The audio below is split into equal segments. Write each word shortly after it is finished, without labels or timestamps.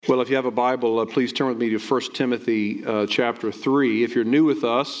Well, if you have a Bible, please turn with me to 1 Timothy chapter 3. If you're new with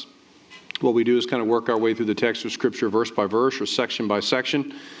us, what we do is kind of work our way through the text of Scripture verse by verse or section by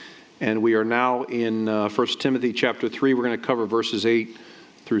section. And we are now in 1 Timothy chapter 3. We're going to cover verses 8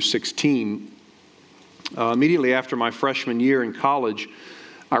 through 16. Immediately after my freshman year in college,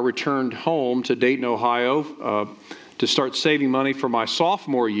 I returned home to Dayton, Ohio, to start saving money for my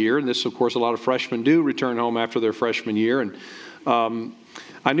sophomore year. And this, of course, a lot of freshmen do return home after their freshman year. And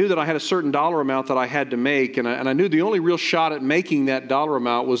I knew that I had a certain dollar amount that I had to make, and I knew the only real shot at making that dollar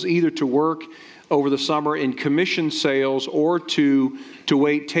amount was either to work over the summer in commission sales or to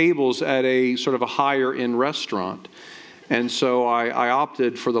wait tables at a sort of a higher-end restaurant. And so I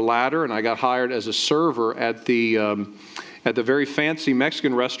opted for the latter, and I got hired as a server at the very fancy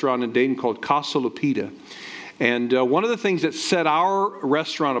Mexican restaurant in Dayton called Casa Lupita. And one of the things that set our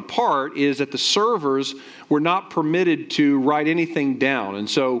restaurant apart is that the servers were not permitted to write anything down. And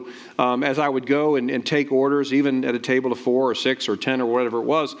so as I would go and take orders, even at a table of 4 or 6 or 10 or whatever it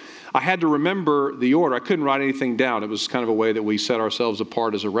was, I had to remember the order. I couldn't write anything down. It was kind of a way that we set ourselves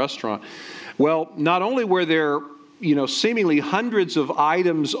apart as a restaurant. Well, not only were there, seemingly hundreds of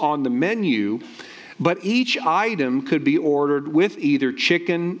items on the menu, but each item could be ordered with either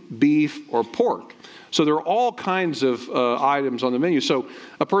chicken, beef, or pork. So there are all kinds of items on the menu. So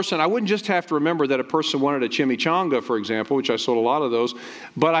I wouldn't just have to remember that a person wanted a chimichanga, for example, which I sold a lot of those,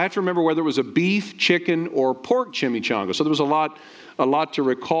 but I have to remember whether it was a beef, chicken, or pork chimichanga. So there was a lot to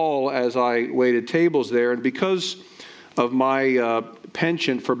recall as I waited tables there. And because of my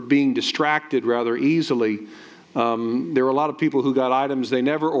penchant for being distracted rather easily, there were a lot of people who got items they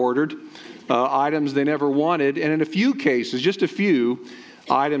never ordered, items they never wanted, and in a few cases, just a few,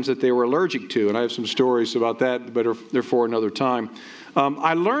 items that they were allergic to. And I have some stories about that, but they're for another time.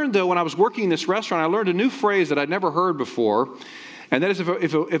 I learned, though, when I was working in this restaurant, I learned a new phrase that I'd never heard before. And that is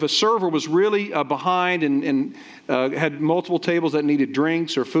if a server was really behind and had multiple tables that needed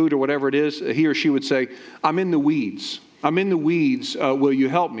drinks or food or whatever it is, he or she would say, "I'm in the weeds. I'm in the weeds. Will you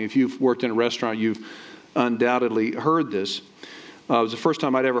help me?" If you've worked in a restaurant, you've undoubtedly heard this. It was the first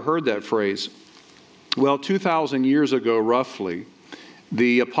time I'd ever heard that phrase. Well, 2,000 years ago, roughly,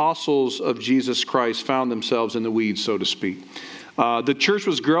 the apostles of Jesus Christ found themselves in the weeds, so to speak. The church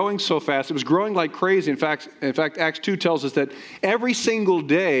was growing so fast. It was growing like crazy. In fact, Acts 2 tells us that every single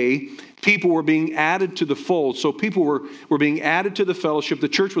day, people were being added to the fold. So people were being added to the fellowship. The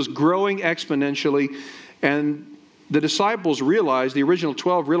church was growing exponentially. And the disciples the original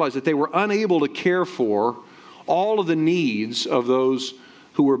 12 realized that they were unable to care for all of the needs of those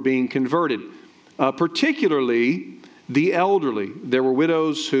who were being converted, particularly the elderly. There were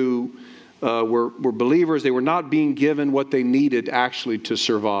widows who were believers. They were not being given what they needed actually to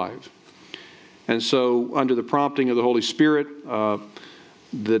survive. And so under the prompting of the Holy Spirit,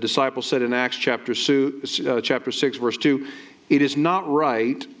 the disciples said in Acts chapter 6, verse 2, "It is not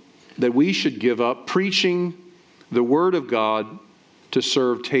right that we should give up preaching the word of God to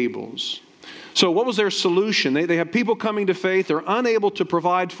serve tables." So what was their solution? They have people coming to faith. They're unable to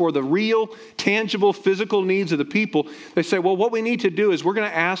provide for the real, tangible, physical needs of the people. They say, well, what we need to do is we're going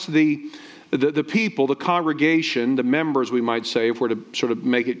to ask the people, the congregation, the members, we might say, if we're to sort of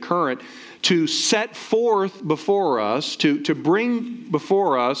make it current, to set forth before us, to bring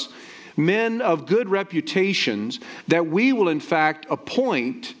before us men of good reputations that we will in fact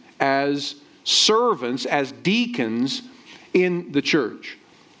appoint as servants, as deacons in the church.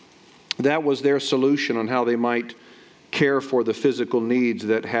 That was their solution on how they might care for the physical needs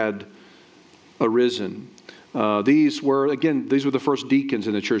that had arisen. These were the first deacons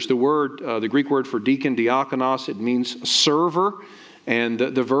in the church. The Greek word for deacon, diakonos, it means server. And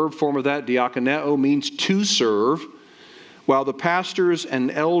the verb form of that, diakoneo, means to serve. While the pastors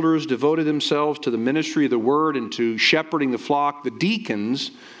and elders devoted themselves to the ministry of the word and to shepherding the flock, the deacons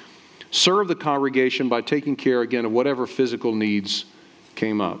served the congregation by taking care, again, of whatever physical needs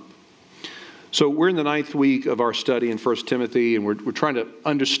came up. So we're in the 9th week of our study in 1 Timothy, and we're trying to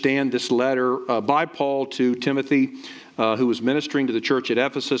understand this letter by Paul to Timothy, who was ministering to the church at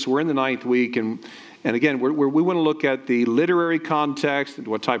Ephesus. We're in the 9th week, and again, we want to look at the literary context,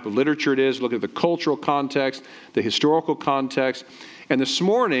 what type of literature it is, look at the cultural context, the historical context. And this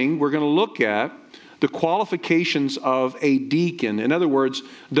morning, we're going to look at the qualifications of a deacon. In other words,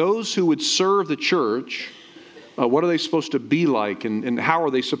 those who would serve the church. What are they supposed to be like, and how are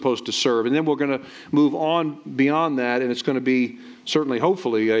they supposed to serve? And then we're going to move on beyond that, and it's going to be certainly,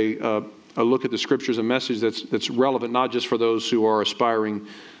 hopefully, a look at the Scriptures, a message that's relevant, not just for those who are aspiring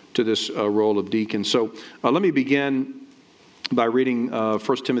to this role of deacon. So let me begin by reading 1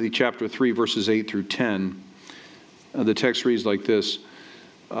 Timothy chapter 3, verses 8 through 10. The text reads like this.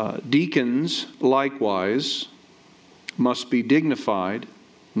 Deacons, likewise, must be dignified,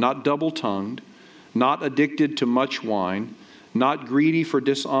 not double-tongued, not addicted to much wine, not greedy for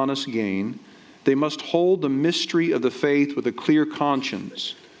dishonest gain. They must hold the mystery of the faith with a clear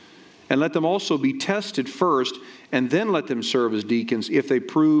conscience. And let them also be tested first, and then let them serve as deacons if they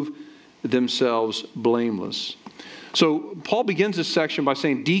prove themselves blameless. So Paul begins this section by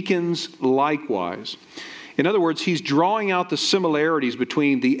saying, deacons likewise. In other words, he's drawing out the similarities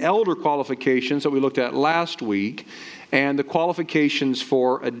between the elder qualifications that we looked at last week and the qualifications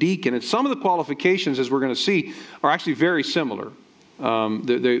for a deacon. And some of the qualifications, as we're going to see, are actually very similar.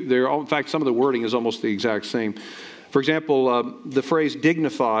 In fact, some of the wording is almost the exact same. For example, the phrase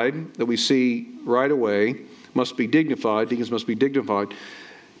dignified that we see right away, must be dignified, deacons must be dignified.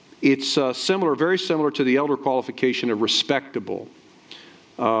 It's very similar to the elder qualification of respectable.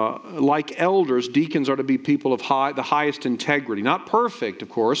 Like elders, deacons are to be people of the highest integrity. Not perfect, of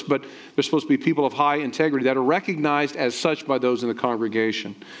course, but they're supposed to be people of high integrity that are recognized as such by those in the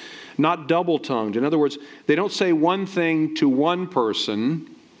congregation. Not double-tongued. In other words, they don't say one thing to one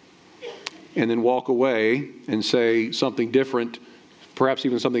person and then walk away and say something different, perhaps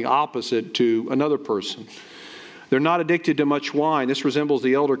even something opposite to another person. They're not addicted to much wine. This resembles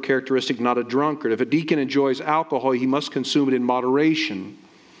the elder characteristic, not a drunkard. If a deacon enjoys alcohol, he must consume it in moderation.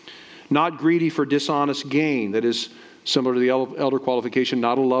 Not greedy for dishonest gain. That is similar to the elder qualification,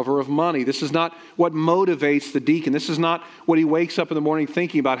 not a lover of money. This is not what motivates the deacon. This is not what he wakes up in the morning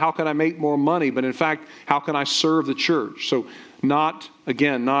thinking about, how can I make more money? But in fact, how can I serve the church? So not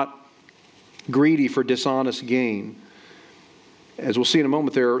greedy for dishonest gain. As we'll see in a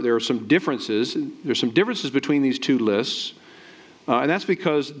moment, there are some differences. There's some differences between these two lists. And that's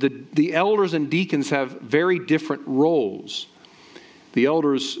because the elders and deacons have very different roles. The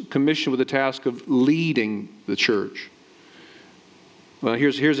elders commissioned with the task of leading the church. Well,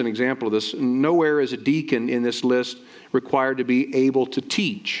 here's an example of this. Nowhere is a deacon in this list required to be able to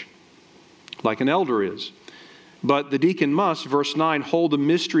teach, like an elder is. But the deacon must, verse 9, hold the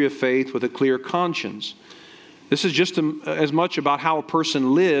mystery of faith with a clear conscience. This is just as much about how a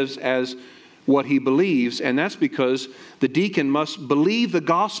person lives as what he believes, and that's because the deacon must believe the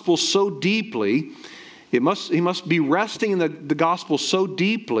gospel so deeply. He must be resting in the gospel so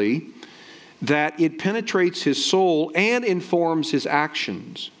deeply that it penetrates his soul and informs his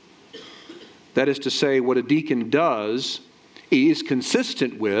actions. That is to say, what a deacon does is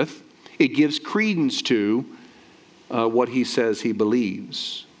consistent with, it gives credence to what he says he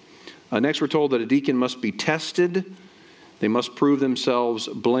believes. Next, we're told that a deacon must be tested. They must prove themselves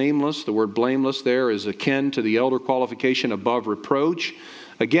blameless. The word blameless there is akin to the elder qualification above reproach.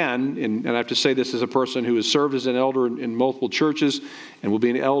 Again, and I have to say this as a person who has served as an elder in multiple churches and will be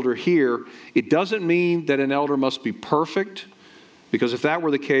an elder here, it doesn't mean that an elder must be perfect, because if that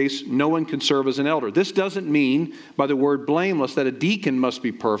were the case, no one can serve as an elder. This doesn't mean, by the word blameless, that a deacon must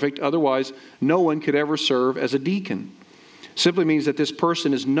be perfect. Otherwise, no one could ever serve as a deacon. Simply means that this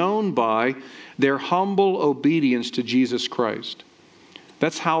person is known by their humble obedience to Jesus Christ.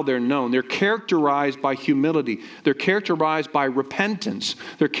 That's how they're known. They're characterized by humility. They're characterized by repentance.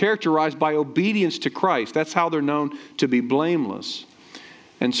 They're characterized by obedience to Christ. That's how they're known to be blameless.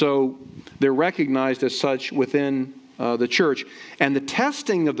 And so they're recognized as such within the church. And the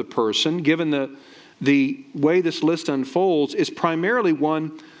testing of the person, given the way this list unfolds, is primarily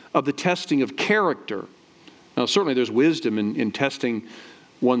one of the testing of character. Now, certainly there's wisdom in testing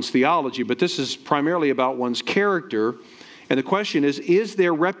one's theology, but this is primarily about one's character. And the question is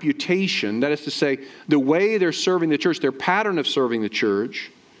their reputation, that is to say, the way they're serving the church, their pattern of serving the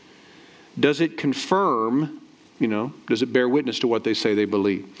church, does it confirm, does it bear witness to what they say they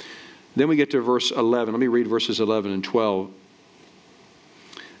believe? Then we get to verse 11. Let me read verses 11 and 12.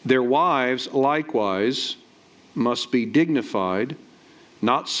 Their wives likewise must be dignified,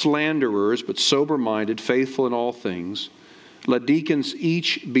 not slanderers, but sober-minded, faithful in all things. Let deacons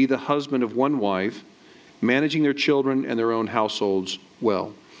each be the husband of one wife, managing their children and their own households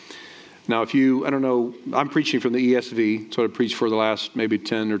well. Now, I'm preaching from the ESV. That's what I've preached for the last maybe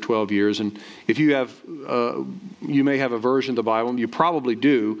 10 or 12 years. And if you may have a version of the Bible, you probably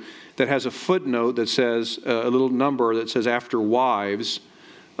do, that has a footnote that says, a little number that says after wives,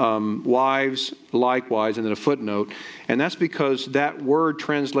 wives likewise, and then a footnote. And that's because that word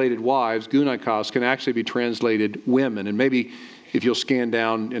translated wives, gunaikos, can actually be translated women. And maybe if you'll scan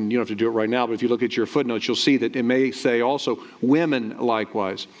down, and you don't have to do it right now, but if you look at your footnotes, you'll see that it may say also women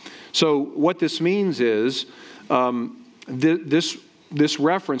likewise. So what this means is this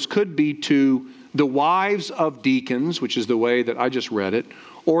reference could be to the wives of deacons, which is the way that I just read it,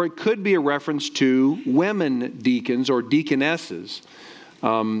 or it could be a reference to women deacons or deaconesses.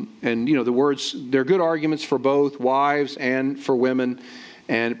 And, the words, they're good arguments for both wives and for women.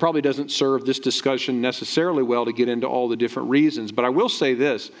 And it probably doesn't serve this discussion necessarily well to get into all the different reasons. But I will say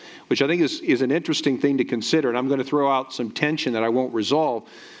this, which I think is an interesting thing to consider. And I'm going to throw out some tension that I won't resolve.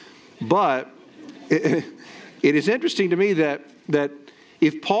 But it is interesting to me that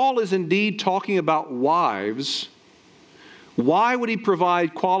if Paul is indeed talking about wives, why would he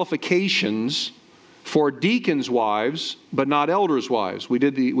provide qualifications for deacons' wives, but not elders' wives? We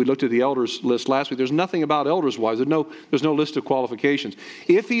looked at the elders list last week. There's nothing about elders' wives. There's no list of qualifications.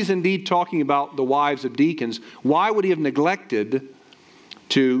 If he's indeed talking about the wives of deacons, why would he have neglected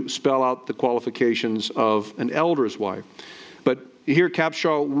to spell out the qualifications of an elder's wife? But here at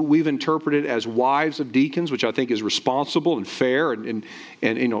Capshaw, we've interpreted as wives of deacons, which I think is responsible and fair and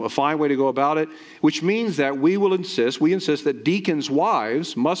a fine way to go about it, which means that we insist that deacons'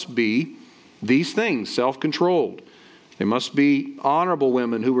 wives must be these things: self-controlled. They must be honorable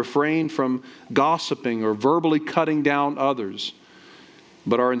women who refrain from gossiping or verbally cutting down others,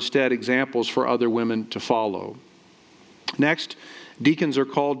 but are instead examples for other women to follow. Next, deacons are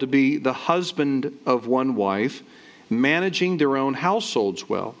called to be the husband of one wife, managing their own households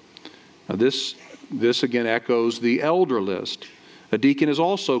well. Now this again echoes the elder list. A deacon is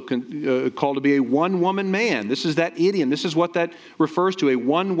also called to be a one-woman man. This is that idiom. This is what that refers to, a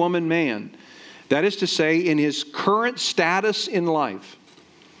one-woman man. That is to say, in his current status in life,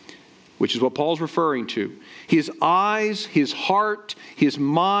 which is what Paul's referring to, his eyes, his heart, his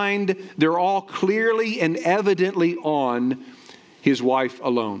mind, they're all clearly and evidently on his wife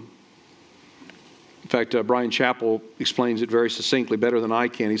alone. In fact, Brian Chappell explains it very succinctly, better than I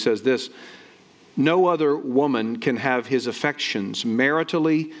can. He says this: no other woman can have his affections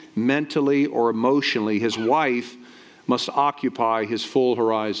maritally, mentally, or emotionally. His wife must occupy his full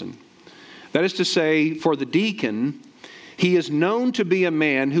horizon. That is to say, for the deacon, he is known to be a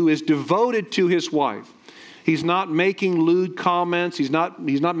man who is devoted to his wife. He's not making lewd comments. He's not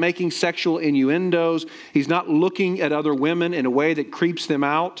making sexual innuendos. He's not looking at other women in a way that creeps them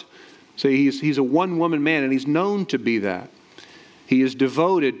out. So he's a one-woman man, and he's known to be that. He is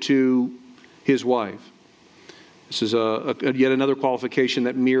devoted to his wife. This is yet another qualification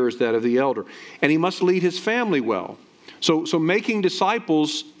that mirrors that of the elder. And he must lead his family well. So making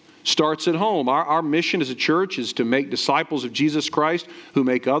disciples starts at home. Our mission as a church is to make disciples of Jesus Christ who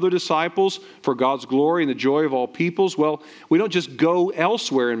make other disciples for God's glory and the joy of all peoples. Well, we don't just go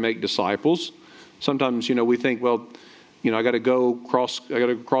elsewhere and make disciples. Sometimes, we think, I got to go cross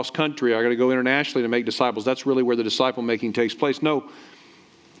country. I got to go internationally to make disciples. That's really where the disciple making takes place. No,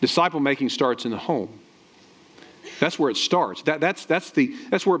 disciple making starts in the home. That's where it starts.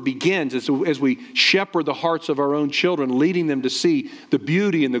 That's where it begins as we shepherd the hearts of our own children, leading them to see the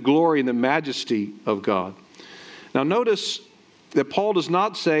beauty and the glory and the majesty of God. Now notice that Paul does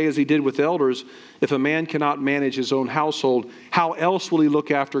not say, as he did with elders, if a man cannot manage his own household, how else will he look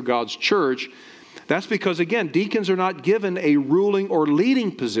after God's church? That's because, again, deacons are not given a ruling or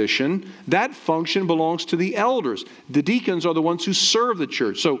leading position. That function belongs to the elders. The deacons are the ones who serve the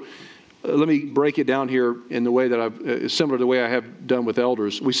church. So let me break it down here in the way that similar to the way I have done with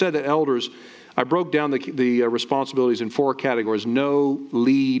elders. We said that elders, I broke down the responsibilities in 4 categories: know,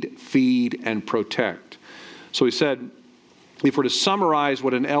 lead, feed, and protect. So he said, if we're to summarize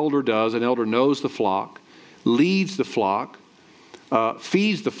what an elder does, an elder knows the flock, leads the flock,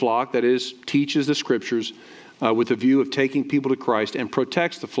 feeds the flock, that is, teaches the scriptures with a view of taking people to Christ, and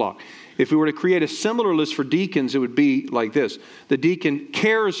protects the flock. If we were to create a similar list for deacons, it would be like this. The deacon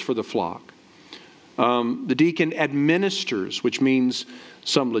cares for the flock. The deacon administers, which means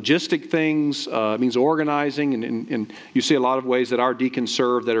some logistic things. It means organizing. And you see a lot of ways that our deacons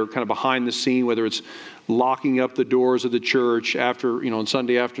serve that are kind of behind the scene, whether it's locking up the doors of the church after, on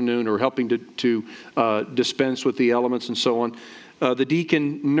Sunday afternoon, or helping to dispense with the elements and so on. The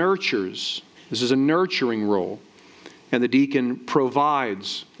deacon nurtures. This is a nurturing role. And the deacon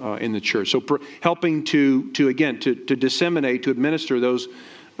provides in the church. So helping to disseminate, to administer those,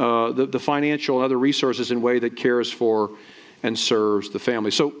 the financial and other resources in a way that cares for and serves the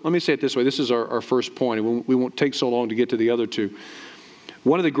family. So let me say it this way. This is our first point. And we won't take so long to get to the other two.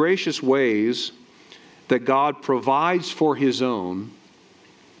 One of the gracious ways that God provides for his own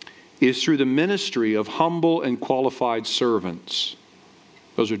is through the ministry of humble and qualified servants.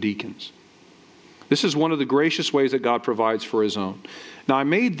 Those are deacons. This is one of the gracious ways that God provides for his own. Now, I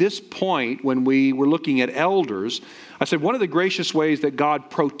made this point when we were looking at elders. I said one of the gracious ways that God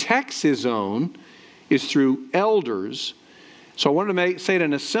protects his own is through elders. So I wanted to say it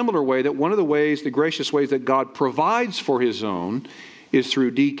in a similar way, that one of the gracious ways that God provides for his own is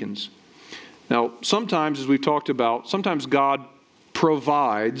through deacons. Now, sometimes, as we've talked about, sometimes God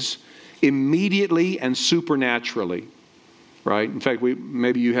provides immediately and supernaturally, right? In fact,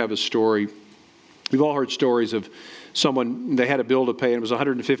 maybe you have a story. We've all heard stories of someone, they had a bill to pay, and it was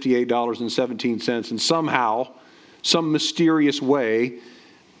 $158.17, and somehow, some mysterious way,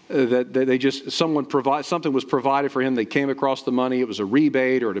 something was provided for him. They came across the money. It was a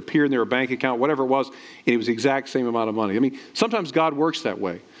rebate, or it appeared in their bank account, whatever it was, and it was the exact same amount of money. I mean, sometimes God works that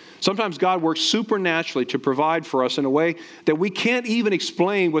way. Sometimes God works supernaturally to provide for us in a way that we can't even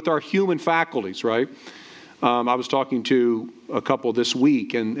explain with our human faculties, right? I was talking to a couple this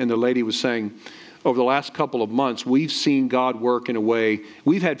week, and the lady was saying, over the last couple of months, we've seen God work in a way,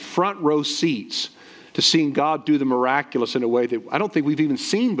 we've had front row seats to seeing God do the miraculous in a way that I don't think we've even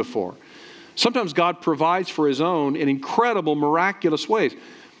seen before. Sometimes God provides for His own in incredible, miraculous ways.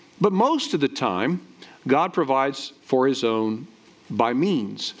 But most of the time, God provides for His own by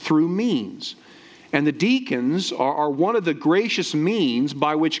means, through means. And the deacons are one of the gracious means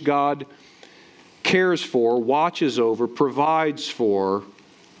by which God cares for, watches over, provides for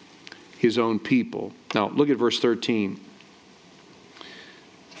His own people. Now, look at verse 13.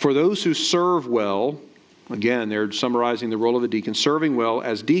 For those who serve well, again, they're summarizing the role of the deacon, serving well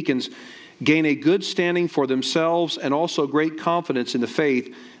as deacons gain a good standing for themselves and also great confidence in the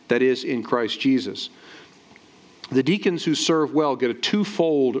faith that is in Christ Jesus. The deacons who serve well get a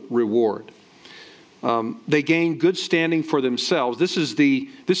twofold reward. They gain good standing for themselves. This is the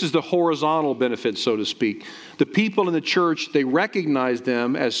horizontal benefit, so to speak. The people in the church, they recognize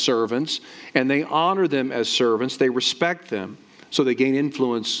them as servants, and they honor them as servants. They respect them, so they gain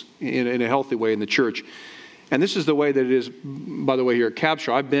influence in a healthy way in the church. And this is the way that it is, by the way, here at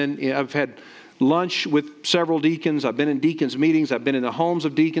Capshaw. I've had lunch with several deacons. I've been in deacons' meetings. I've been in the homes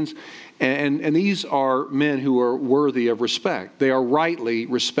of deacons. And these are men who are worthy of respect. They are rightly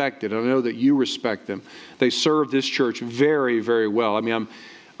respected. I know that you respect them. They serve this church very, very well. I mean,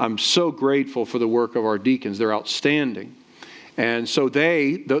 I'm so grateful for the work of our deacons. They're outstanding. And so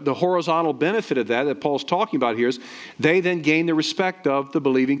the horizontal benefit of that Paul's talking about here is they then gain the respect of the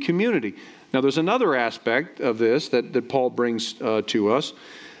believing community. Now, there's another aspect of this that Paul brings to us,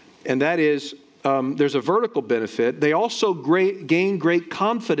 and that is there's a vertical benefit. They also gain great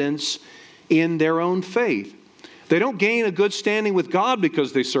confidence in their own faith. They don't gain a good standing with God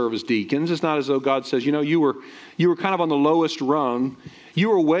because they serve as deacons. It's not as though God says, you were kind of on the lowest rung. You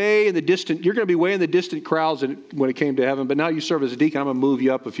were way in the distant, you're going to be way in the distant crowds when it came to heaven, but now you serve as a deacon, I'm going to move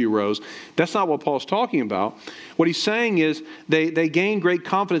you up a few rows. That's not what Paul's talking about. What he's saying is they gain great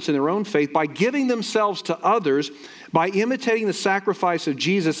confidence in their own faith by giving themselves to others, by imitating the sacrifice of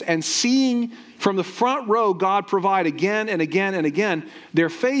Jesus and seeing from the front row God provide again and again and again. Their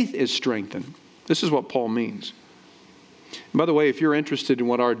faith is strengthened. This is what Paul means. And by the way, if you're interested in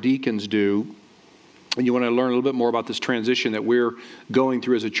what our deacons do, and you want to learn a little bit more about this transition that we're going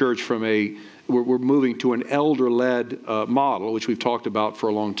through as a church we're moving to an elder-led model, which we've talked about for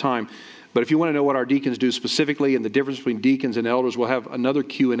a long time. But if you want to know what our deacons do specifically and the difference between deacons and elders, we'll have another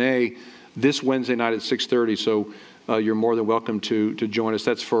Q&A this Wednesday night at 6:30. So you're more than welcome to join us.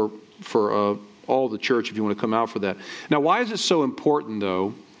 That's for all the church if you want to come out for that. Now, why is it so important,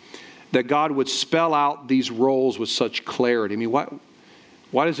 though, that God would spell out these roles with such clarity? I mean,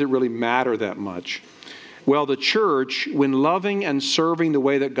 why does it really matter that much? Well, the church, when loving and serving the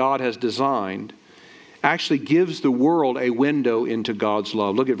way that God has designed, actually gives the world a window into God's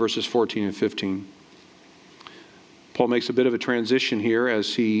love. Look at verses 14 and 15. Paul makes a bit of a transition here,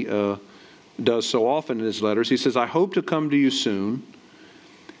 as he does so often in his letters. He says, I hope to come to you soon,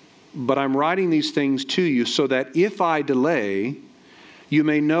 but I'm writing these things to you so that if I delay, you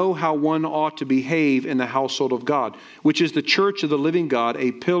may know how one ought to behave in the household of God, which is the church of the living God,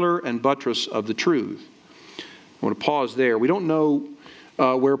 a pillar and buttress of the truth. I want to pause there. We don't know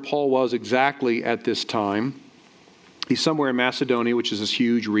where Paul was exactly at this time. He's somewhere in Macedonia, which is this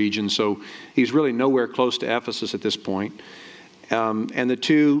huge region, so he's really nowhere close to Ephesus at this point. And the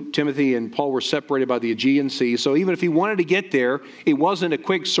two, Timothy and Paul, were separated by the Aegean Sea, so even if he wanted to get there, it wasn't a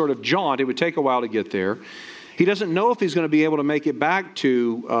quick sort of jaunt. It would take a while to get there. He doesn't know if he's going to be able to make it back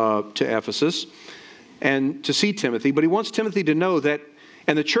to Ephesus and to see Timothy, but he wants Timothy to know that,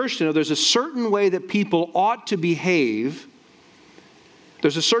 and the church to know, there's a certain way that people ought to behave.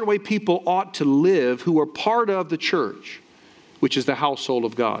 There's a certain way people ought to live who are part of the church, which is the household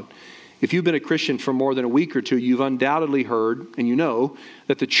of God. If you've been a Christian for more than a week or two, you've undoubtedly heard, and you know,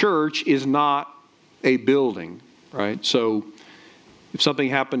 that the church is not a building, right? So if something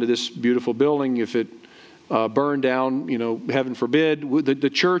happened to this beautiful building, if it burned down, heaven forbid,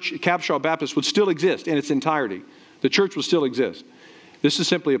 the church, Capshaw Baptist, would still exist in its entirety. The church will still exist. This is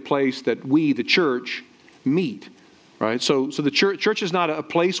simply a place that we, the church, meet. right? So the church is not a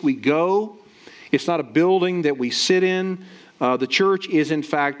place we go. It's not a building that we sit in. The church is, in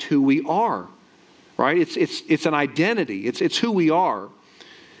fact, who we are, right? It's an identity. It's who we are.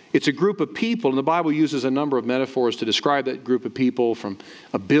 It's a group of people, and the Bible uses a number of metaphors to describe that group of people, from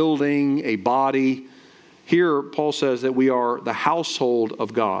a building, a body. Here, Paul says that we are the household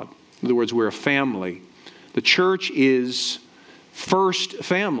of God. In other words, we're a family. The church is first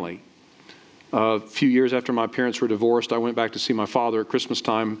family. A few years after my parents were divorced, I went back to see my father at Christmas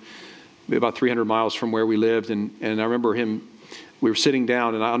time, about 300 miles from where we lived, and I remember we were sitting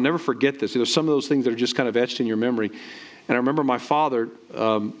down, and I'll never forget this. There's some of those things that are just kind of etched in your memory. And I remember my father,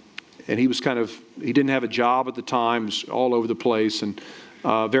 and he didn't have a job at the time, was all over the place, and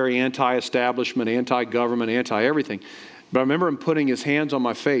very anti-establishment, anti-government, anti-everything. But I remember him putting his hands on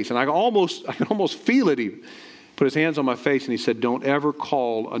my face, and I can almost feel it even. Put his hands on my face, and he said, "Don't ever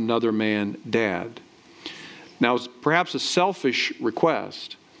call another man dad." Now, it's perhaps a selfish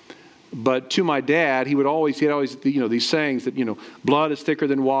request, but to my dad, he had always, these sayings that, blood is thicker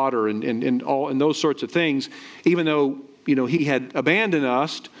than water, and those sorts of things. Even though, he had abandoned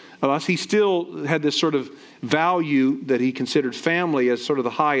us, he still had this sort of value that he considered family as sort of the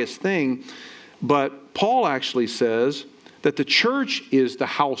highest thing. But Paul actually says that the church is the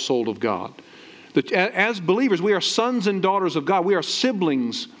household of God. As believers, we are sons and daughters of God. We are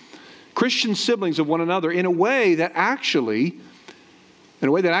siblings, Christian siblings of one another, in a way that actually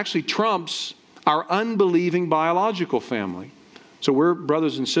trumps our unbelieving biological family. So we're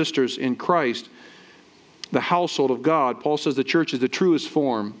brothers and sisters in Christ, the household of God. Paul says the church is the truest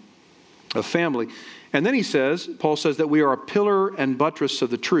form of family. And then Paul says that we are a pillar and buttress of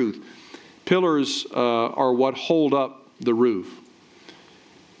the truth. Pillars are what hold up the roof,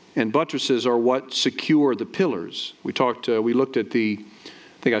 and buttresses are what secure the pillars. We looked at I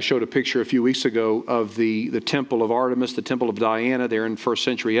think I showed a picture a few weeks ago of the temple of Artemis, the temple of Diana there in first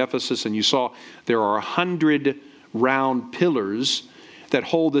century Ephesus, and you saw there are 100 round pillars that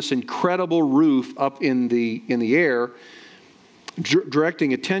hold this incredible roof up in the air,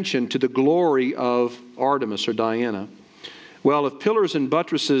 directing attention to the glory of Artemis or Diana. Well, if pillars and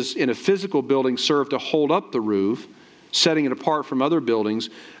buttresses in a physical building serve to hold up the roof, setting it apart from other buildings,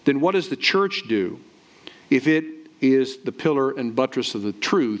 then what does the church do? If it is the pillar and buttress of the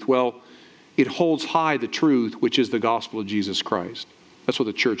truth, well, it holds high the truth, which is the gospel of Jesus Christ. That's what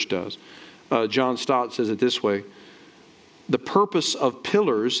the church does. John Stott says it this way: the purpose of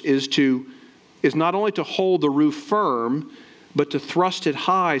pillars is not only to hold the roof firm, but to thrust it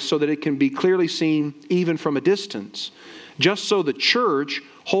high so that it can be clearly seen even from a distance. Just so the church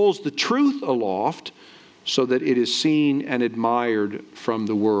holds the truth aloft so that it is seen and admired from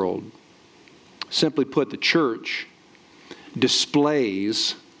the world. Simply put, the church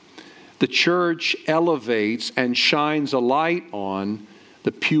displays, the church elevates and shines a light on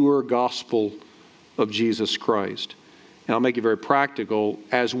the pure gospel of Jesus Christ. And I'll make it very practical.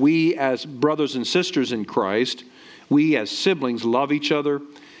 As we, as brothers and sisters in Christ, we as siblings love each other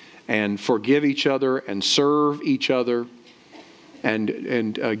and forgive each other and serve each other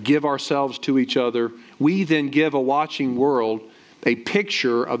and give ourselves to each other, we then give a watching world a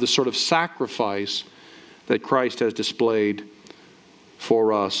picture of the sort of sacrifice that Christ has displayed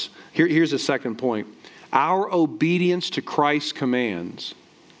for us. Here's the second point. Our obedience to Christ's commands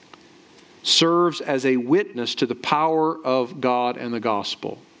serves as a witness to the power of God and the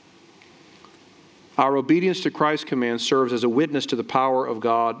gospel. Our obedience to Christ's commands serves as a witness to the power of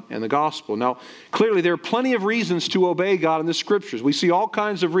God and the gospel. Now, clearly there are plenty of reasons to obey God in the Scriptures. We see all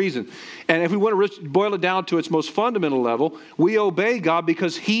kinds of reasons. And if we want to boil it down to its most fundamental level, we obey God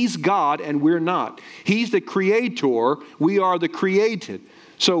because He's God and we're not. He's the creator, we are the created.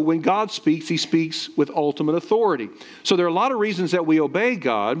 So when God speaks, He speaks with ultimate authority. So there are a lot of reasons that we obey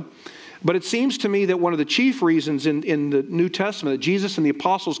God. But it seems to me that one of the chief reasons in the New Testament that Jesus and the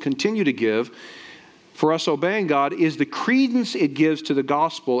apostles continue to give for us obeying God is the credence it gives to the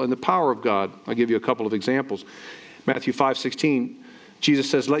gospel and the power of God. I'll give you a couple of examples. Matthew 5:16, Jesus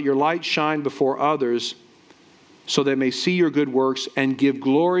says, "Let your light shine before others so they may see your good works and give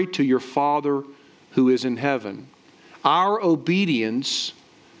glory to your Father who is in heaven." Our obedience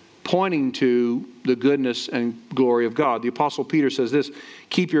pointing to the goodness and glory of God. The Apostle Peter says this: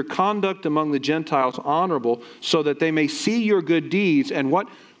 "Keep your conduct among the Gentiles honorable so that they may see your good deeds and what?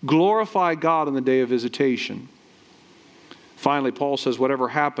 Glorify God on the day of visitation." Finally, Paul says, whatever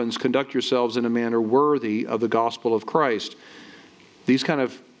happens, conduct yourselves in a manner worthy of the gospel of Christ. These kind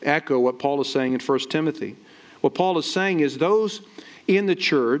of echo what Paul is saying in 1 Timothy. What Paul is saying is those in the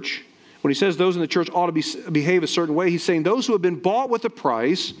church, when he says those in the church ought to behave a certain way, he's saying those who have been bought with a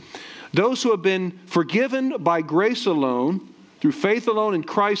price, Those who have been forgiven by grace alone, through faith alone in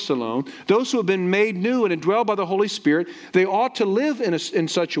Christ alone, those who have been made new and indwelled by the Holy Spirit, they ought to live in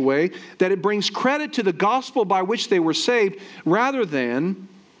such a way that it brings credit to the gospel by which they were saved, rather than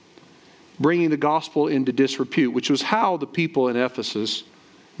bringing the gospel into disrepute, which was how the people in Ephesus,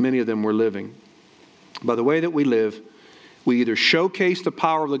 many of them, were living. By the way that we live, we either showcase the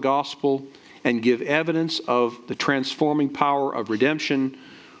power of the gospel and give evidence of the transforming power of redemption,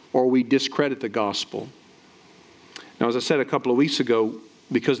 or we discredit the gospel. Now, as I said a couple of weeks ago,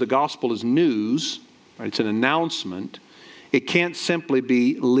 because the gospel is news, right, it's an announcement, it can't simply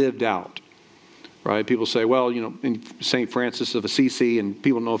be lived out. Right? People say, well, in St. Francis of Assisi, and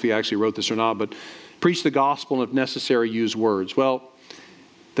people don't know if he actually wrote this or not, but preach the gospel and if necessary, use words. Well,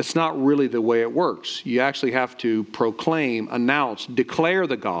 that's not really the way it works. You actually have to proclaim, announce, declare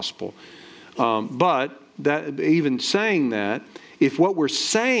the gospel. But that, even saying that, if what we're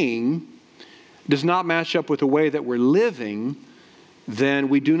saying does not match up with the way that we're living, then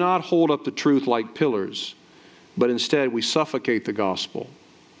we do not hold up the truth like pillars, but instead we suffocate the gospel.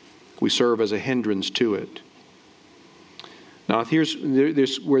 We serve as a hindrance to it. Now, here's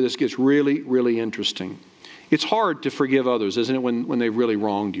where this gets really, really interesting. It's hard to forgive others, isn't it, when they've really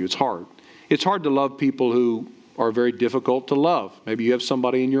wronged you? It's hard. It's hard to love people who are very difficult to love. Maybe you have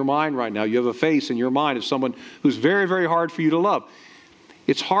somebody in your mind right now. You have a face in your mind of someone who's very, very hard for you to love.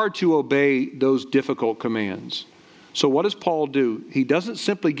 It's hard to obey those difficult commands. So what does Paul do? He doesn't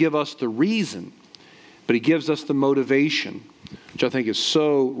simply give us the reason, but he gives us the motivation, which I think is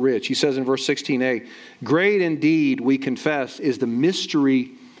so rich. He says in verse 16a, "Great indeed, we confess, is the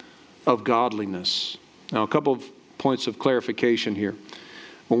mystery of godliness." Now, a couple of points of clarification here.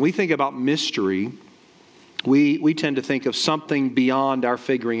 When we think about mystery, we tend to think of something beyond our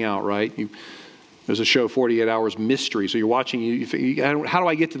figuring out, right? There's a show, 48 Hours Mystery. So you're watching, how do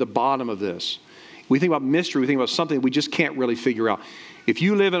I get to the bottom of this? We think about mystery, we think about something we just can't really figure out. If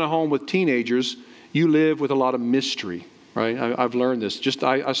you live in a home with teenagers, you live with a lot of mystery, right? I've learned this.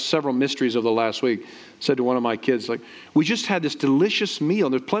 Several mysteries over the last week. Said to one of my kids, we just had this delicious meal,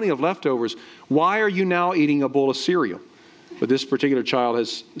 and there's plenty of leftovers. Why are you now eating a bowl of cereal? But this particular child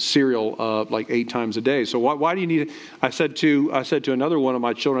has cereal 8 times a day. So why do you need it? I said to another one of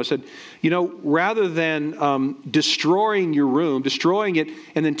my children, I said, rather than destroying your room, destroying it,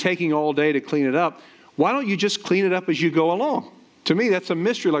 and then taking all day to clean it up, why don't you just clean it up as you go along? To me, that's a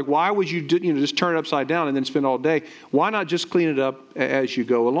mystery. Why would you just turn it upside down and then spend all day? Why not just clean it up as you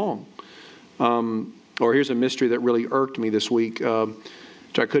go along? Or here's a mystery that really irked me this week,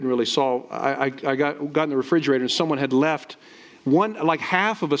 which I couldn't really solve. I got in the refrigerator and someone had left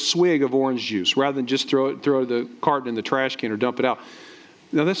half of a swig of orange juice rather than just throw the carton in the trash can or dump it out.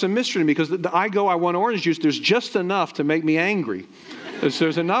 Now that's a mystery to me because I want orange juice. There's just enough to make me angry.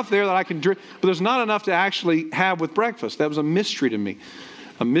 There's enough there that I can drink, but there's not enough to actually have with breakfast. That was a mystery to me.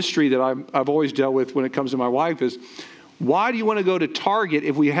 A mystery that I've always dealt with when it comes to my wife is, why do you want to go to Target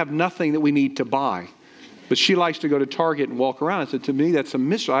if we have nothing that we need to buy? But she likes to go to Target and walk around. I said, to me, that's a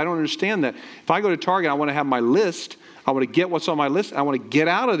mystery. I don't understand that. If I go to Target, I want to have my list. I want to get what's on my list. I want to get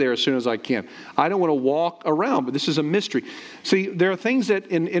out of there as soon as I can. I don't want to walk around, but this is a mystery. See, there are things that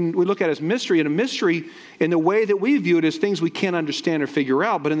we look at as mystery, and a mystery in the way that we view it as things we can't understand or figure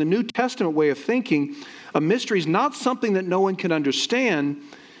out. But in the New Testament way of thinking, a mystery is not something that no one can understand,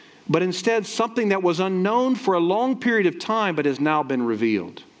 but instead something that was unknown for a long period of time but has now been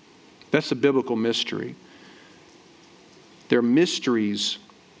revealed. That's a biblical mystery. There are mysteries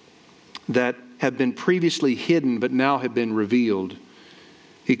that have been previously hidden but now have been revealed.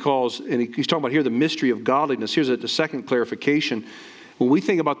 He's talking about here the mystery of godliness. Here's the second clarification. When we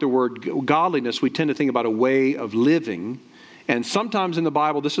think about the word godliness, we tend to think about a way of living. And sometimes in the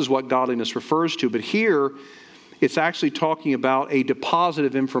Bible, this is what godliness refers to. But here, it's actually talking about a deposit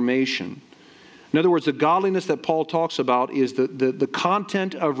of information. In other words, the godliness that Paul talks about is the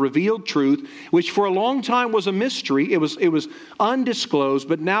content of revealed truth, which for a long time was a mystery. It was undisclosed,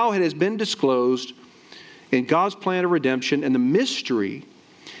 but now it has been disclosed in God's plan of redemption. And the mystery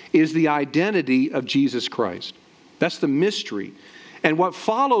is the identity of Jesus Christ. That's the mystery. And what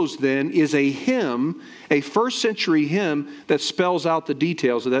follows then is a hymn, a first century hymn that spells out the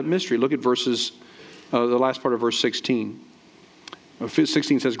details of that mystery. Look at the last part of verse 16.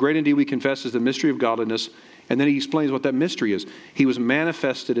 16 says, "Great indeed we confess is the mystery of godliness." And then he explains what that mystery is. He was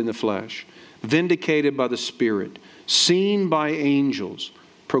manifested in the flesh, vindicated by the Spirit, seen by angels,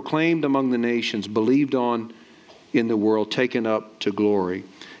 proclaimed among the nations, believed on in the world, taken up to glory.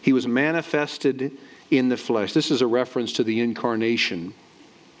 He was manifested in the flesh. This is a reference to the incarnation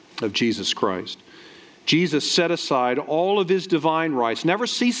of Jesus Christ. Jesus set aside all of his divine rights, never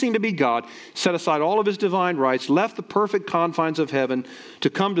ceasing to be God, set aside all of his divine rights, left the perfect confines of heaven to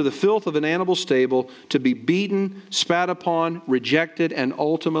come to the filth of an animal stable, to be beaten, spat upon, rejected, and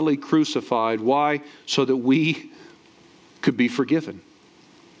ultimately crucified. Why? So that we could be forgiven.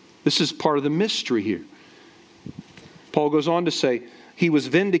 This is part of the mystery here. Paul goes on to say, he was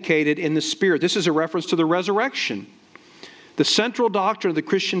vindicated in the Spirit. This is a reference to the resurrection. The central doctrine of the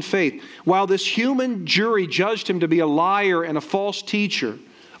Christian faith. While this human jury judged him to be a liar and a false teacher,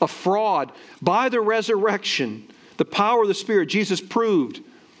 a fraud, by the resurrection, the power of the Spirit, Jesus proved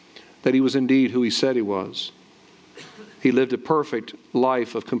that he was indeed who he said he was. He lived a perfect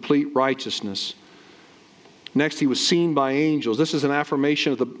life of complete righteousness. Next, he was seen by angels. This is an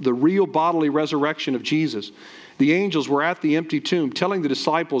affirmation of the real bodily resurrection of Jesus. The angels were at the empty tomb telling the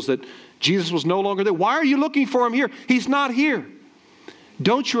disciples that Jesus was no longer there. Why are you looking for him here? He's not here.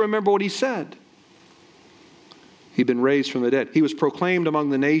 Don't you remember what he said? He'd been raised from the dead. He was proclaimed among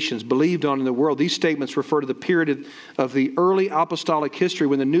the nations, believed on in the world. These statements refer to the period of the early apostolic history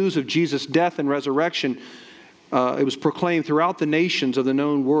when the news of Jesus' death and resurrection, it was proclaimed throughout the nations of the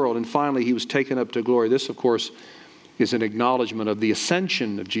known world. And finally, he was taken up to glory. This, of course, is an acknowledgement of the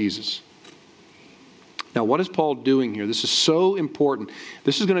ascension of Jesus. Now, what is Paul doing here? This is so important.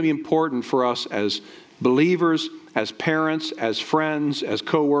 This is going to be important for us as believers, as parents, as friends, as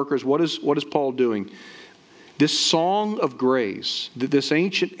co-workers. What is Paul doing? This song of grace, this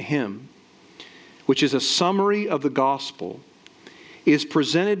ancient hymn, which is a summary of the gospel, is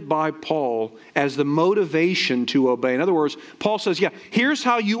presented by Paul as the motivation to obey. In other words, Paul says, here's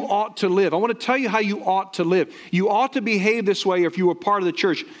how you ought to live. I want to tell you how you ought to live. You ought to behave this way if you were part of the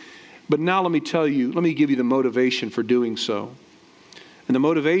church. But now let me give you the motivation for doing so. And the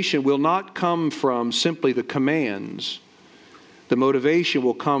motivation will not come from simply the commands. The motivation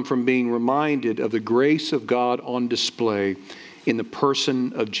will come from being reminded of the grace of God on display in the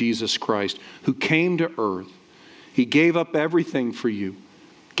person of Jesus Christ, who came to earth. He gave up everything for you,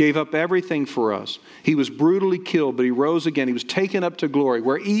 gave up everything for us. He was brutally killed, but he rose again. He was taken up to glory,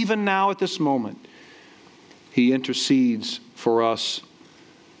 where even now at this moment, he intercedes for us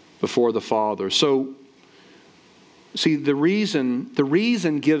before the Father. So, see, the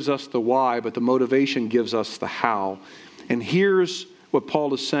reason gives us the why, but the motivation gives us the how. And here's what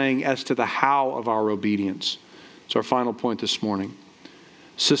Paul is saying as to the how of our obedience. It's our final point this morning.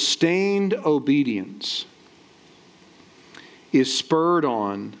 Sustained obedience is spurred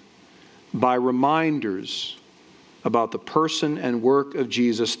on by reminders about the person and work of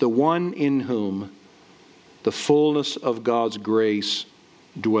Jesus, the one in whom the fullness of God's grace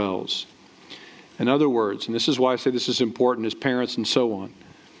dwells. In other words, and this is why I say this is important as parents and so on,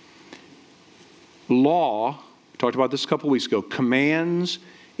 law, we talked about this a couple weeks ago, commands,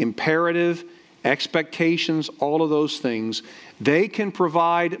 imperative, expectations, all of those things, they can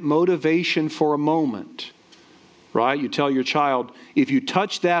provide motivation for a moment. Right? You tell your child, if you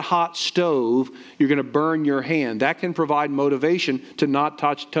touch that hot stove, you're going to burn your hand. That can provide motivation to not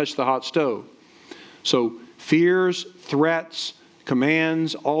touch the hot stove. So fears, threats,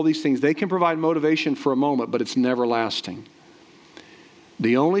 commands, all these things, they can provide motivation for a moment, but it's never lasting.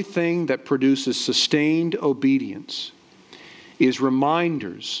 The only thing that produces sustained obedience is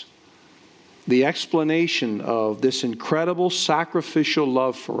reminders, the explanation of this incredible sacrificial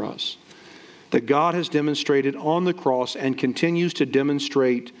love for us that God has demonstrated on the cross and continues to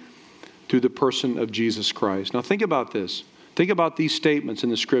demonstrate through the person of Jesus Christ. Now think about this. Think about these statements in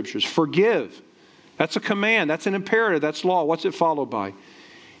the Scriptures. Forgive. That's a command. That's an imperative. That's law. What's it followed by?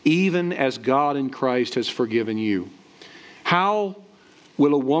 Even as God in Christ has forgiven you. How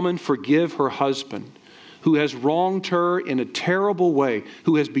will a woman forgive her husband who has wronged her in a terrible way,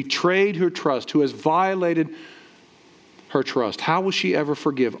 who has betrayed her trust, who has violated her trust? How will she ever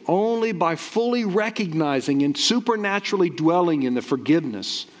forgive? Only by fully recognizing and supernaturally dwelling in the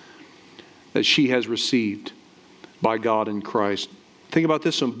forgiveness that she has received by God in Christ. Think about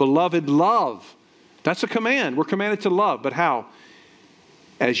this one. Beloved, love. That's a command. We're commanded to love. But how?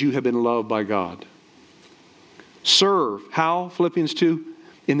 As you have been loved by God. Serve. How? Philippians 2.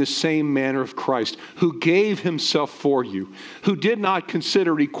 In the same manner of Christ, who gave himself for you, who did not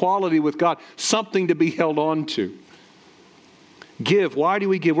consider equality with God something to be held on to. Give. Why do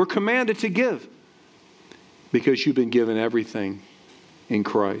we give? We're commanded to give. Because you've been given everything in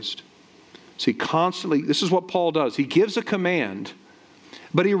Christ. See, constantly, this is what Paul does. He gives a command,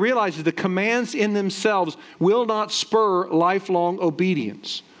 but he realizes the commands in themselves will not spur lifelong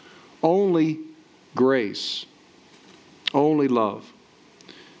obedience. Only grace. Only love.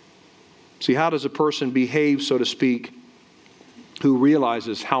 See, how does a person behave, so to speak, who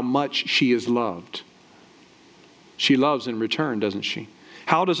realizes how much she is loved? She loves in return, doesn't she?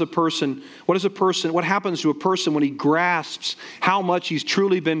 What happens to a person when he grasps how much he's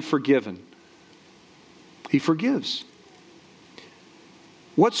truly been forgiven? He forgives.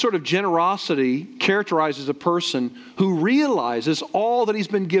 What sort of generosity characterizes a person who realizes all that he's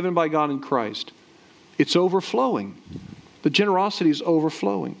been given by God in Christ? It's overflowing. The generosity is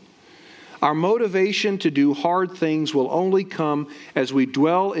overflowing. Our motivation to do hard things will only come as we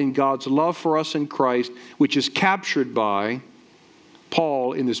dwell in God's love for us in Christ, which is captured by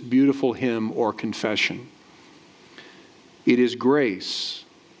Paul in this beautiful hymn or confession. It is grace,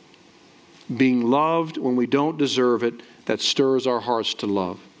 being loved when we don't deserve it, that stirs our hearts to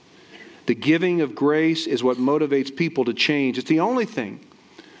love. The giving of grace is what motivates people to change. It's the only thing.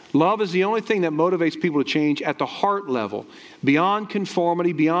 Love is the only thing that motivates people to change at the heart level, beyond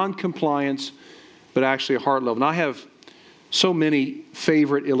conformity, beyond compliance, but actually a heart level. And I have so many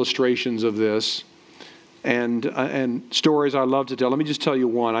favorite illustrations of this and stories I love to tell. Let me just tell you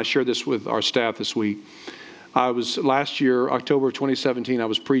one. I shared this with our staff this week. Last year, October of 2017, I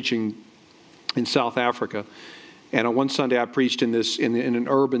was preaching in South Africa. And on one Sunday, I preached in an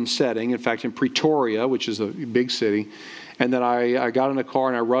urban setting, in fact, in Pretoria, which is a big city. And then I got in a car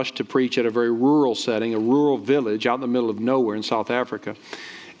and I rushed to preach at a very rural setting, a rural village out in the middle of nowhere in South Africa.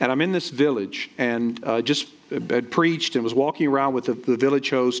 And I'm in this village and just had preached and was walking around with the village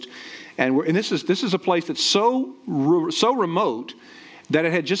host. And this is a place that's so remote that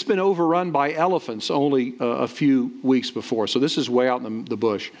it had just been overrun by elephants only a few weeks before. So this is way out in the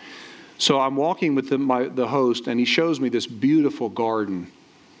bush. So I'm walking with the host, and he shows me this beautiful garden.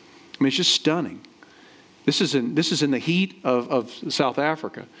 I mean, it's just stunning. This is in the heat of South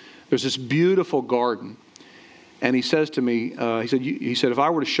Africa. There's this beautiful garden, and he says to me, he said, if I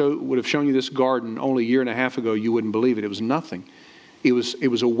would have shown you this garden only a year and a half ago, you wouldn't believe it. It was nothing. It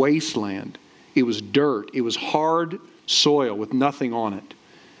was a wasteland. It was dirt. It was hard soil with nothing on it.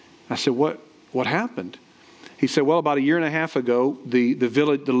 I said, what happened? He said, well, about a year and a half ago, the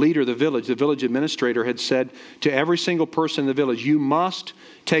leader of the village administrator had said to every single person in the village, you must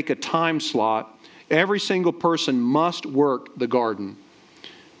take a time slot. Every single person must work the garden.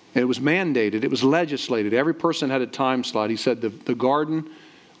 And it was mandated. It was legislated. Every person had a time slot. He said the garden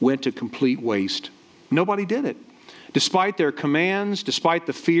went to complete waste. Nobody did it. Despite their commands, despite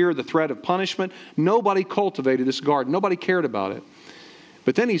the fear, the threat of punishment, nobody cultivated this garden. Nobody cared about it.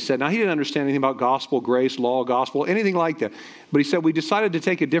 But then he said, now he didn't understand anything about gospel, grace, law, gospel, anything like that. But he said, we decided to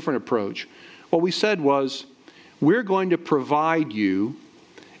take a different approach. What we said was, we're going to provide you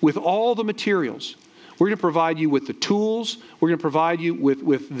with all the materials. We're going to provide you with the tools. We're going to provide you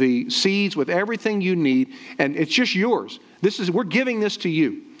with the seeds, with everything you need. And it's just yours. We're giving this to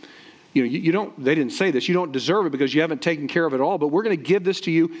you. You don't, they didn't say this, you don't deserve it because you haven't taken care of it all, but we're going to give this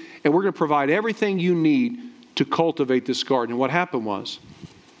to you and we're going to provide everything you need to cultivate this garden. And what happened was,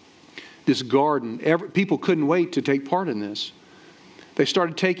 this garden, people couldn't wait to take part in this. They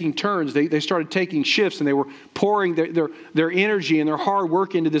started taking turns. They started taking shifts, and they were pouring their energy and their hard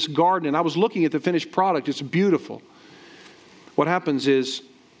work into this garden. And I was looking at the finished product. It's beautiful. What happens is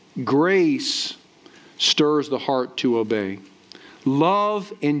grace stirs the heart to obey.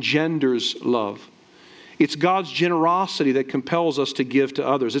 Love engenders love. It's God's generosity that compels us to give to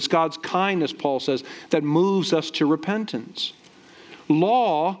others. It's God's kindness, Paul says, that moves us to repentance.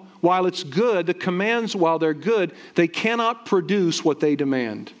 Law, while it's good, the commands, while they're good, they cannot produce what they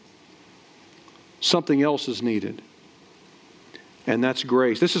demand. Something else is needed. And that's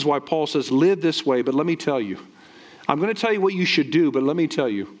grace. This is why Paul says, live this way, but let me tell you. I'm going to tell you what you should do, but let me tell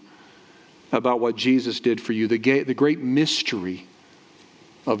you about what Jesus did for you, the great mystery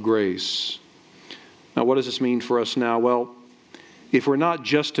of grace. Now, what does this mean for us now? Well, if we're not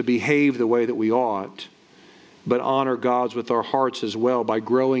just to behave the way that we ought, but honor God's with our hearts as well by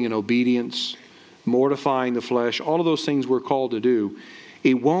growing in obedience, mortifying the flesh, all of those things we're called to do,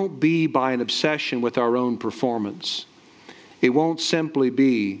 it won't be by an obsession with our own performance. It won't simply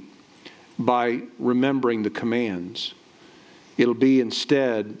be by remembering the commands. It'll be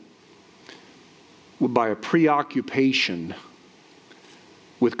instead by a preoccupation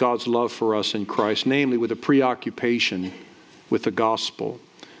with God's love for us in Christ, namely with a preoccupation with the gospel.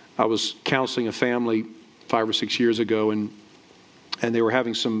 I was counseling a family 5 or 6 years ago, and they were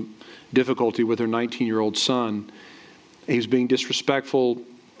having some difficulty with their 19-year-old son. He was being disrespectful,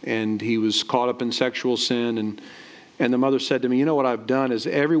 and he was caught up in sexual sin. And the mother said to me, you know what I've done is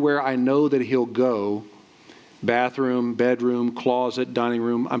everywhere I know that he'll go, bathroom, bedroom, closet, dining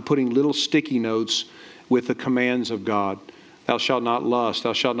room, I'm putting little sticky notes with the commands of God. Thou shalt not lust,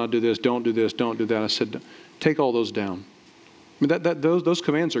 thou shalt not do this, don't do this, don't do that. I said, take all those down. I mean, those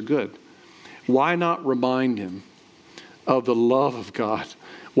commands are good. Why not remind him of the love of God?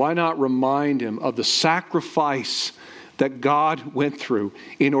 Why not remind him of the sacrifice that God went through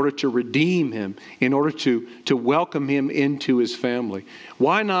in order to redeem him, in order to welcome him into his family?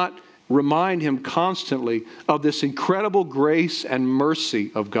 Why not remind him constantly of this incredible grace and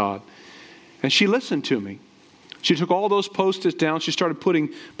mercy of God? And she listened to me. She took all those Post-its down. She started putting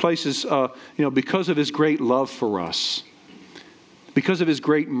places, because of his great love for us, because of his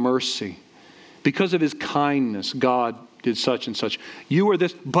great mercy, because of his kindness, God did such and such. You are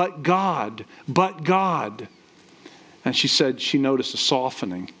this, but God. And she said she noticed a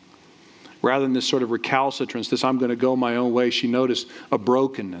softening. Rather than this sort of recalcitrance, this I'm going to go my own way, she noticed a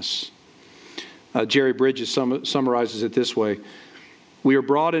brokenness. Jerry Bridges summarizes it this way. We are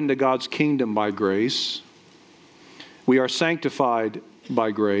brought into God's kingdom by grace. We are sanctified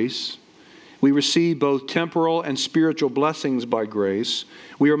by grace. We receive both temporal and spiritual blessings by grace.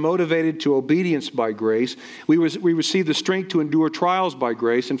 We are motivated to obedience by grace. We receive the strength to endure trials by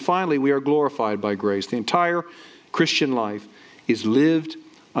grace. And finally, we are glorified by grace. The entire Christian life is lived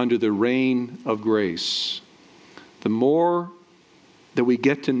under the reign of grace. The more that we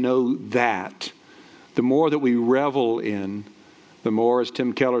get to know that, the more that we revel in, the more, as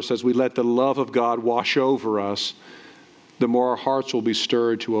Tim Keller says, we let the love of God wash over us, the more our hearts will be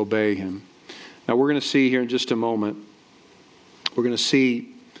stirred to obey him. Now we're going to see here in just a moment, we're going to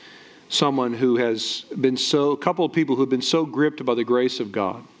see someone who has been a couple of people who have been so gripped by the grace of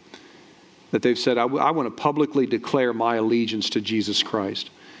God that they've said, I want to publicly declare my allegiance to Jesus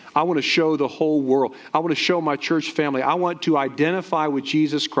Christ. I want to show the whole world. I want to show my church family. I want to identify with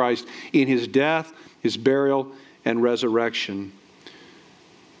Jesus Christ in his death, his burial, and resurrection.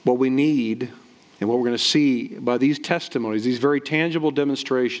 What we need, and what we're going to see by these testimonies, these very tangible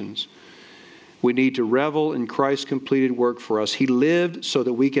demonstrations, we need to revel in Christ's completed work for us. He lived so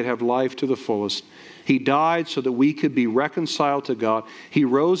that we could have life to the fullest. He died so that we could be reconciled to God. He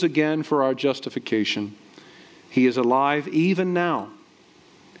rose again for our justification. He is alive even now.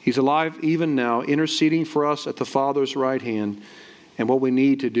 He's alive even now, interceding for us at the Father's right hand. And what we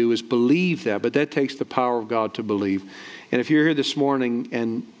need to do is believe that. But that takes the power of God to believe. And if you're here this morning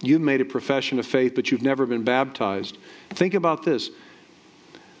and you've made a profession of faith, but you've never been baptized, think about this.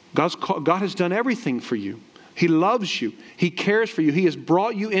 God has done everything for you. He loves you. He cares for you. He has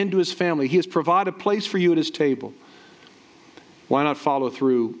brought you into his family. He has provided a place for you at his table. Why not follow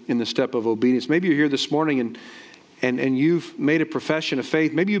through in the step of obedience? Maybe you're here this morning and you've made a profession of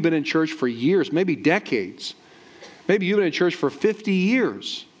faith. Maybe you've been in church for years, maybe decades. Maybe you've been in church for 50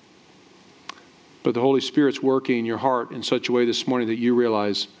 years. But the Holy Spirit's working in your heart in such a way this morning that you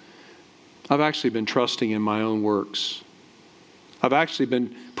realize, I've actually been trusting in my own works. I've actually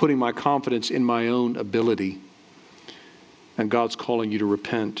been putting my confidence in my own ability. And God's calling you to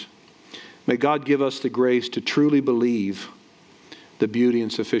repent. May God give us the grace to truly believe the beauty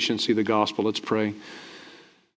and sufficiency of the gospel. Let's pray.